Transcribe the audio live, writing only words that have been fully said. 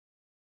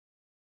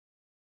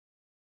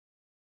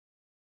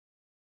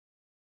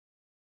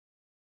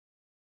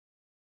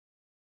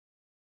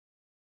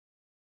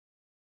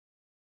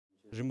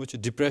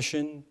Rinpoche,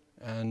 depression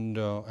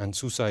and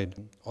suicide.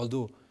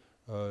 Although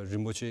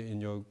Rinpoche, in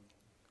your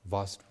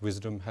vast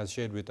wisdom, has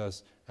shared with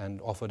us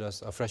and offered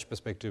us a fresh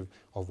perspective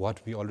of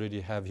what we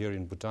already have here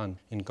in Bhutan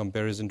in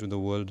comparison to the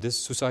world, this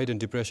suicide and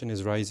depression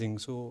is rising.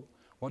 So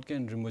what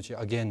can Rinpoche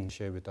again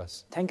share with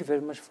us? Thank you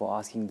very much for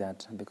asking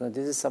that, because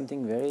this is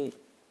something very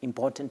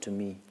important to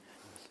me.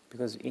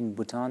 Because in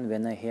Bhutan,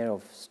 when I hear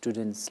of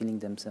students killing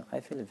themselves, I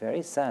feel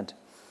very sad.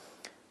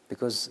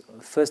 Because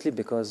firstly,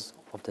 because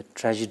of the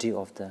tragedy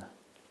of the,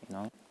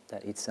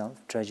 that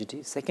itself,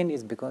 tragedy. Second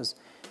is because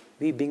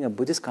we being a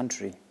Buddhist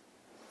country,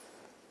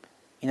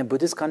 in a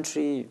Buddhist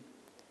country,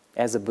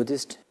 as a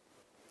Buddhist,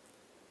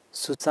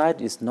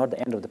 suicide is not the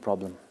end of the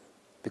problem,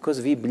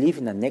 because we believe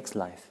in the next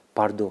life,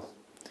 pardo.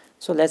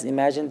 So let's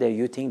imagine that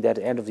you think that at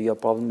the end of your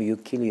problem, you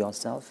kill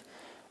yourself,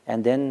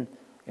 and then,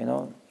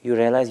 you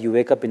realize you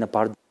wake up in a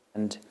pardo,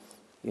 and,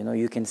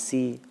 you can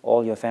see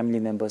all your family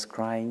members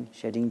crying,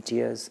 shedding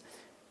tears,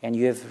 and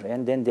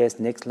then there's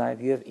next life.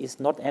 It's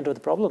not the end of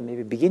the problem,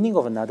 maybe beginning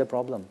of another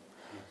problem.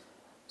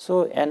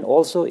 So, and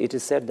also it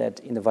is said that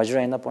in the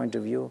Vajrayana point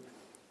of view,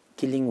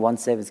 killing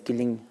oneself is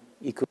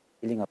equal to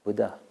killing a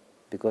Buddha,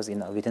 because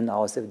within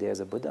ourselves there is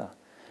a Buddha.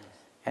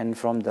 And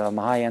from the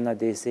Mahayana,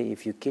 they say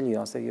if you kill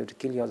yourself, you have to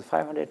kill yourself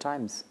 500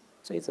 times.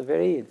 So it's a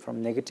very,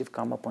 from negative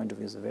karma point of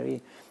view, it's a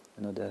very,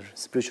 the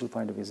spiritual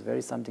point of view, is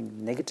very something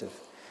negative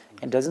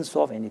and doesn't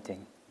solve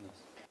anything.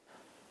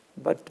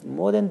 But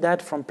more than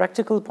that, from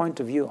practical point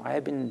of view,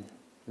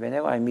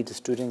 whenever I meet the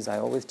students, I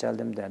always tell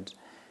them that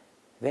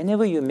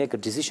whenever you make a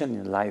decision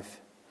in life,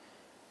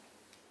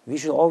 we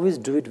should always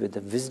do it with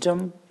the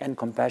wisdom and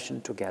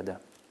compassion together.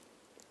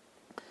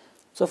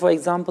 So for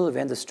example,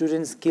 when the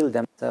students kill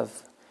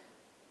themselves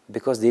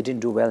because they didn't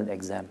do well in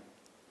exam,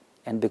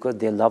 and because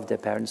they love their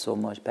parents so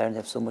much, parents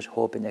have so much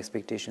hope and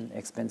expectation,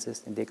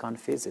 expenses, and they can't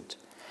face it.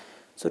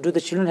 So do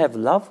the children have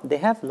love? They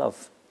have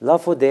love.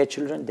 Love for their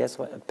children, that's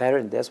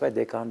why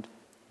they can't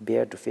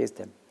bear to face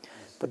them.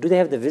 But do they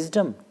have the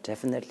wisdom?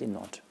 Definitely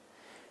not.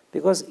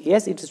 Because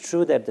yes, it is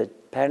true that the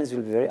parents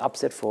will be very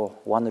upset for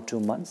 1 or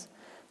 2 months,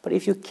 but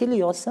if you kill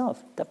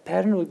yourself, the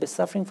parent will be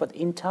suffering for the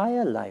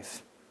entire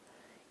life.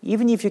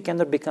 Even if you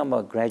cannot become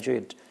a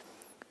graduate,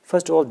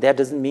 first of all, that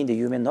doesn't mean that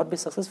you may not be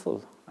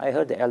successful. I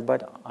heard that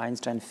Albert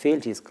Einstein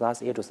failed his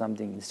class 8 or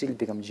something and still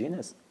become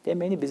genius. There are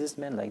many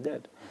businessmen like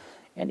that.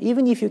 And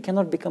even if you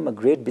cannot become a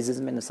great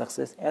businessman or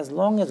success, as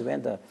long as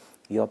when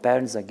your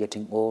parents are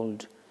getting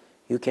old,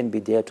 you can be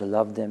there to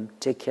love them,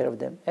 take care of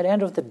them. At the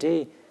end of the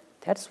day,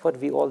 that's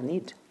what we all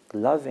need,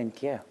 love and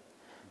care.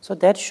 So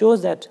that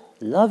shows that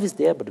love is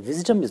there, but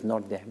wisdom is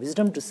not there.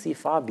 Wisdom to see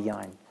far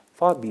beyond,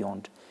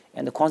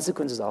 and the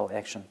consequences of our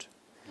actions.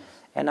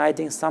 And I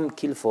think some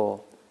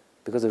kill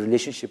because of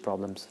relationship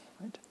problems,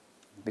 right?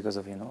 Because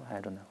of,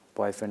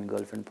 boyfriend,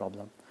 girlfriend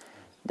problem.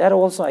 That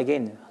also,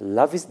 again,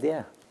 love is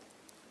there.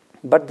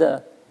 But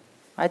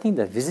I think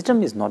the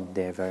wisdom is not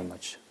there very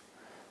much.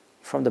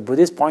 From the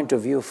Buddhist point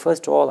of view,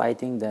 first of all, I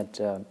think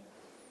that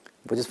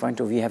Buddhist point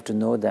of view, you have to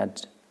know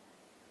that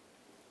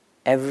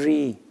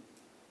every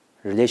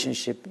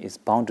relationship is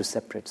bound to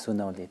separate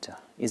sooner or later,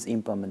 is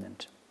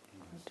impermanent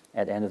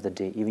at the end of the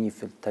day, even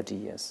if it's 30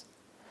 years.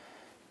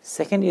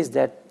 Second is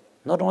that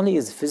not only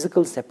is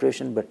physical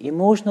separation, but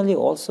emotionally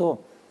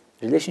also,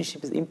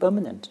 relationship is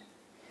impermanent.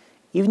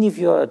 Even if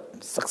you are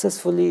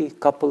successfully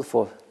coupled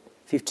for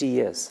 50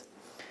 years,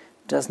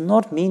 does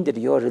not mean that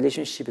your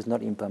relationship is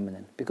not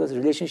impermanent, because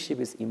relationship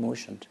is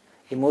emotion.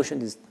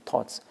 Emotion is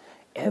thoughts.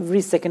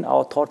 Every second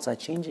our thoughts are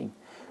changing.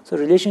 So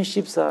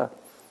relationships are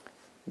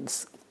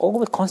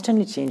always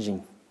constantly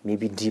changing,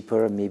 maybe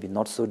deeper, maybe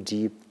not so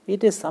deep.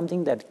 It is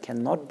something that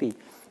cannot be,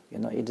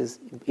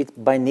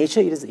 by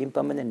nature it is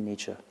impermanent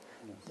nature.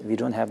 We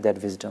don't have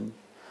that wisdom.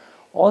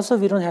 Also,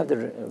 we don't have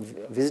the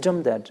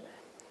wisdom that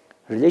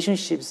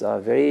relationships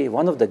are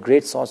one of the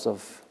great source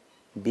of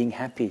being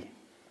happy,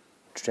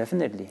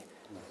 definitely.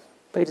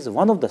 But it is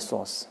one of the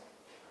source.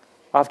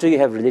 After you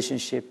have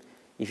relationship,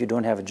 if you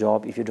don't have a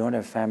job, if you don't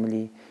have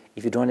family,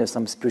 if you don't have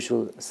some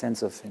spiritual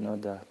sense of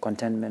the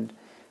contentment,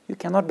 you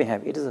cannot be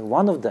happy. It is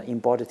one of the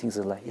important things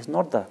in life. It's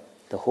not the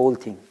whole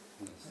thing.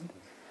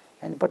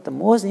 But the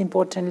most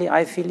importantly,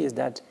 I feel, is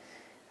that,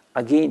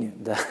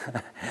 again,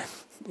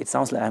 it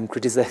sounds like I'm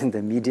criticizing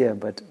the media,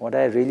 but what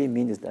I really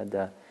mean is that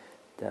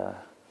the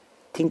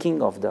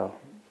thinking of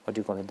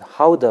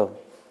how the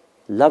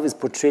love is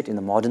portrayed in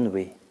a modern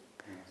way.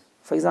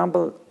 For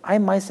example, I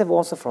myself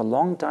also for a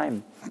long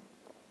time,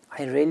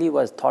 I really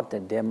was taught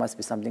that there must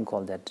be something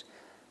called that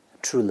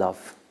true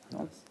love.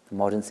 The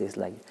modern says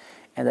like,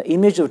 and the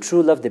image of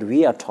true love that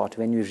we are taught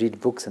when we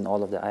read books and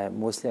all of that, I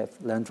mostly have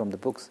learned from the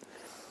books.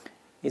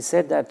 It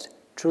said that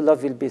true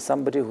love will be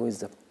somebody who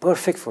is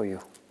perfect for you,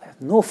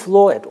 no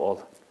flaw at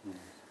all.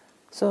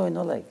 So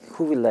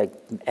who will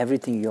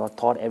everything you are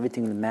taught,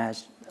 everything will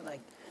match.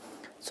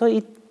 So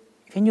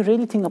when you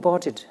really think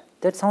about it,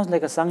 that sounds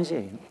like a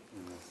sangye.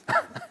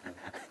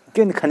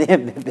 Is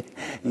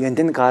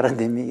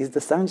the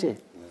sangye.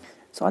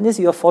 So unless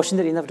you are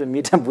fortunate enough to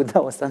meet a Buddha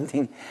or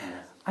something,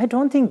 I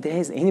don't think there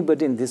is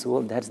anybody in this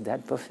world that's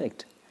that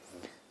perfect.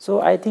 So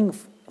I think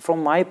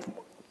from my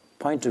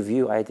point of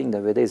view, I think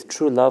that whether it's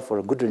true love or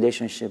a good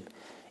relationship,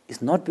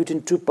 it's not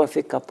between two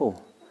perfect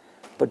couple,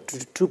 but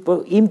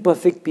two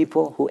imperfect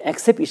people who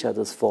accept each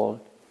other's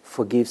fault,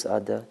 forgives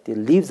other, they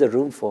leave the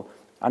room for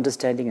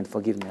understanding and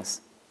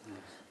forgiveness.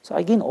 So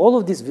again, all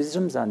of these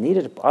wisdoms are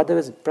needed.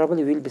 Otherwise,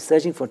 probably we'll be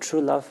searching for true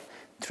love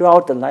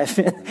throughout the life,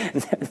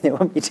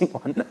 never meeting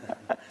one.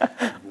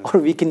 Or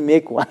we can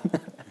make one.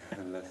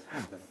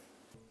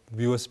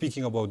 We were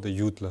speaking about the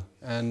youth,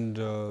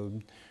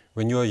 and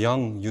when you are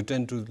young, you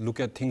tend to look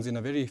at things in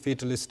a very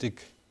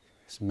fatalistic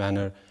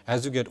manner.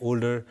 As you get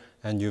older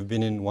and you've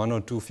been in one or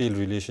two failed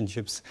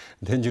relationships,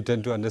 then you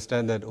tend to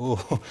understand that,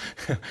 oh,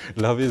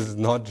 love is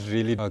not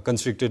really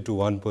constricted to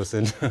one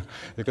person,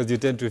 because you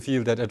tend to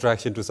feel that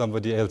attraction to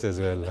somebody else as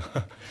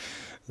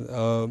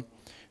well.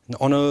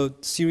 On a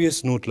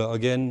serious note,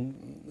 again,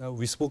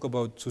 we spoke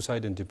about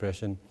suicide and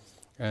depression,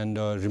 and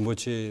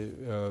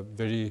Rinpoche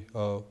very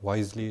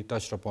wisely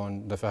touched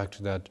upon the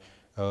fact that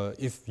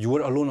if you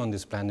were alone on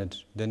this planet,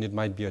 then it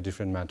might be a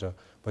different matter,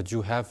 but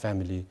you have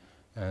family,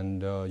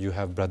 and you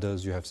have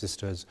brothers, you have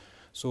sisters.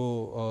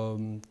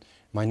 So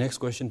my next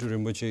question to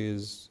Rinpoche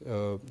is,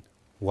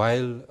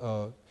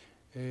 while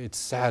it's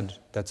sad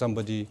that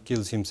somebody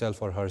kills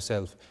himself or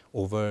herself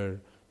over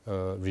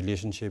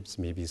relationships,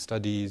 maybe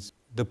studies,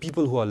 the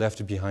people who are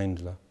left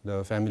behind,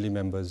 the family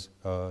members,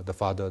 the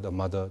father, the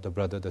mother, the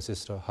brother, the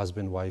sister,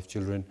 husband, wife,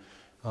 children,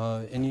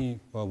 any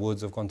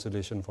words of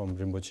consolation from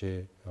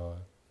Rinpoche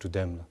to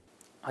them?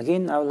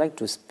 Again, I would like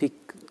to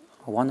speak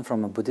one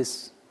from a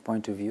Buddhist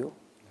point of view,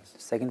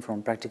 second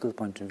from practical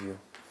point of view.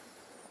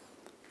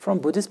 From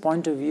Buddhist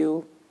point of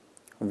view,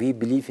 we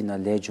believe in a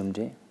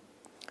lejumde.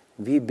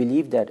 We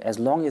believe that as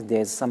long as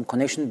there is some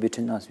connection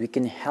between us, we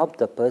can help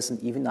the person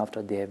even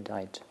after they have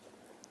died.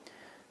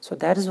 So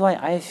that is why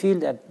I feel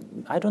that,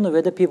 I don't know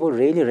whether people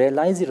really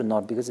realize it or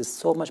not, because it's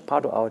so much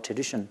part of our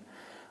tradition.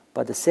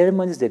 But the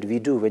ceremonies that we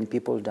do when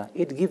people die,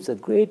 it gives a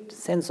great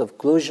sense of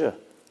closure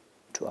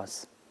to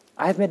us.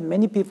 I've met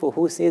many people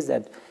who say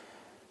that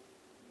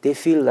they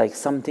feel like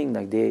something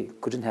like they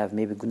couldn't have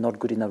maybe not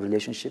good enough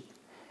relationship,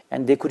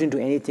 and they couldn't do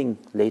anything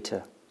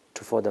later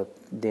for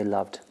they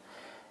loved.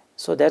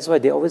 So that's why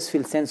they always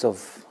feel sense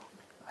of,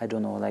 I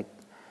don't know, like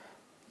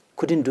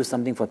couldn't do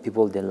something for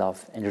people they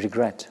love and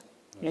regret.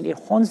 And it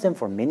haunts them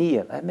for many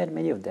years. I've met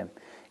many of them.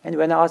 And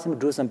when I ask them to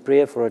do some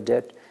prayer for a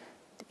dead,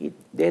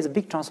 there's a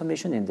big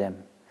transformation in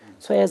them.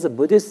 So as a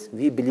Buddhist,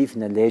 we believe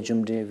in a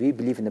lejumde, we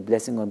believe in the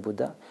blessing of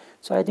Buddha.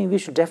 So I think we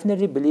should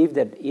definitely believe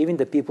that even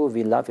the people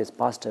we love has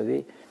passed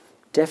away,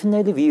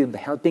 definitely we will be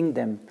helping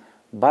them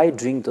by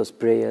doing those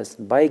prayers,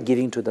 by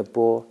giving to the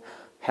poor,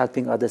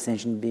 helping other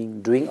sentient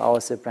beings, doing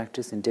our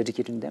practice and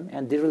dedicating them.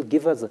 And it will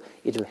give us,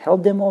 it will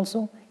help them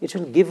also. It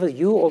will give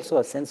you also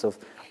a sense of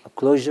a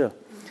closure.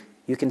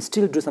 You can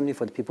still do something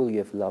for the people you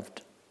have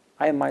loved.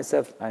 I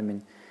myself,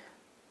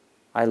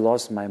 I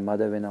lost my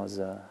mother when I was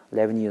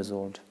 11 years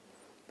old.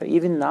 But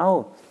even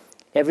now,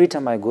 every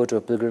time I go to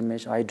a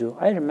pilgrimage, I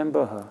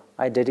remember her.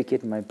 I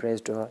dedicate my prayers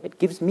to her. It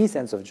gives me a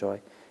sense of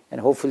joy. And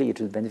hopefully it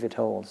will benefit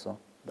her also.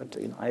 But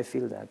I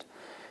feel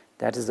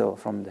that is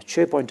from the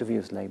Che point of view,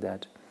 it's like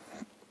that.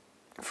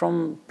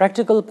 From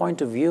practical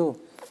point of view,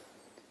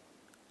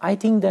 I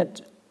think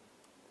that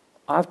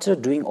after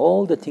doing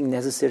all the things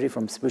necessary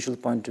from spiritual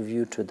point of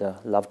view to the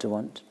loved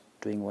one,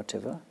 doing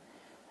whatever,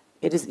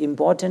 it is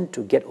important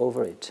to get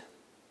over it.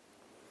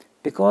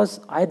 Because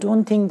I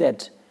don't think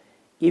that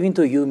even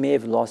though you may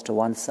have lost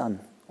one son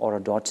or a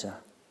daughter,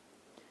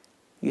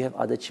 you have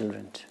other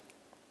children,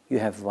 you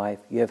have wife,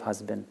 you have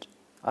husband,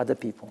 other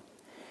people.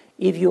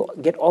 If you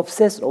get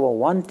obsessed over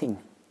one thing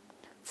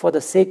for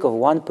the sake of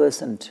one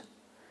person,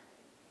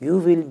 you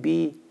will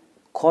be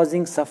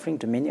causing suffering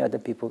to many other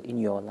people in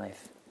your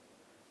life.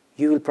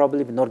 You will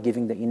probably be not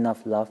giving them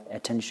enough love,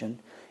 attention.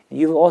 And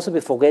you will also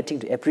be forgetting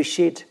to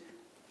appreciate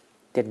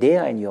that they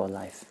are in your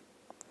life.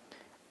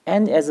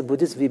 And as a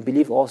Buddhist, we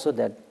believe also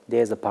that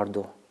there is a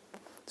pardo.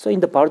 So in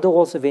the pardo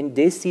also, when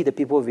they see the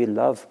people we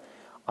love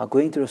are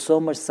going through so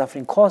much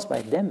suffering caused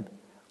by them,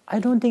 I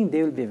don't think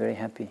they will be very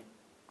happy.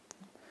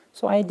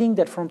 So I think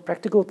that from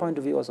practical point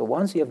of view also,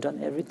 once you have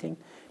done everything,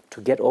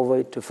 to get over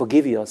it, to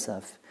forgive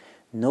yourself,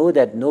 know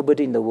that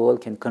nobody in the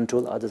world can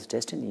control others'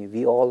 destiny.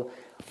 We all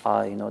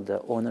are,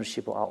 the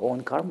ownership of our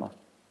own karma.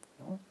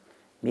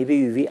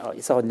 Maybe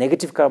it's our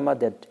negative karma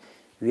that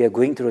we are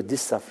going through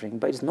this suffering,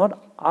 but it's not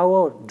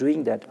our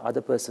doing that other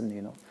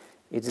person,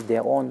 it's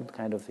their own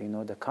kind of,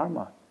 the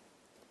karma.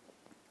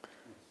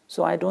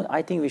 So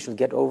I think we should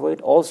get over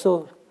it.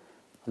 Also,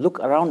 look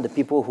around the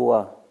people who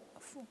are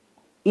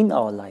in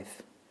our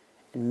life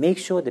and make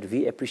sure that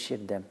we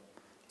appreciate them.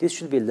 This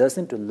should be a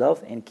lesson to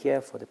love and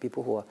care for the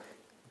people who are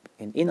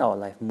in our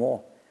life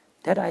more.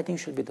 That I think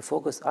should be the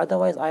focus.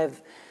 Otherwise,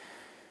 I've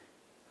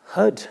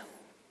heard,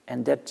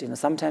 and that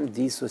sometimes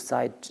this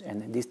suicide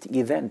and this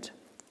event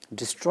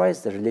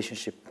destroys the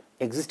relationship,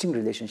 existing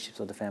relationships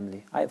of the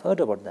family. I've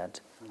heard about that.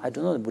 I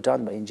don't know in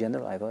Bhutan, but in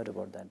general, I've heard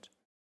about that.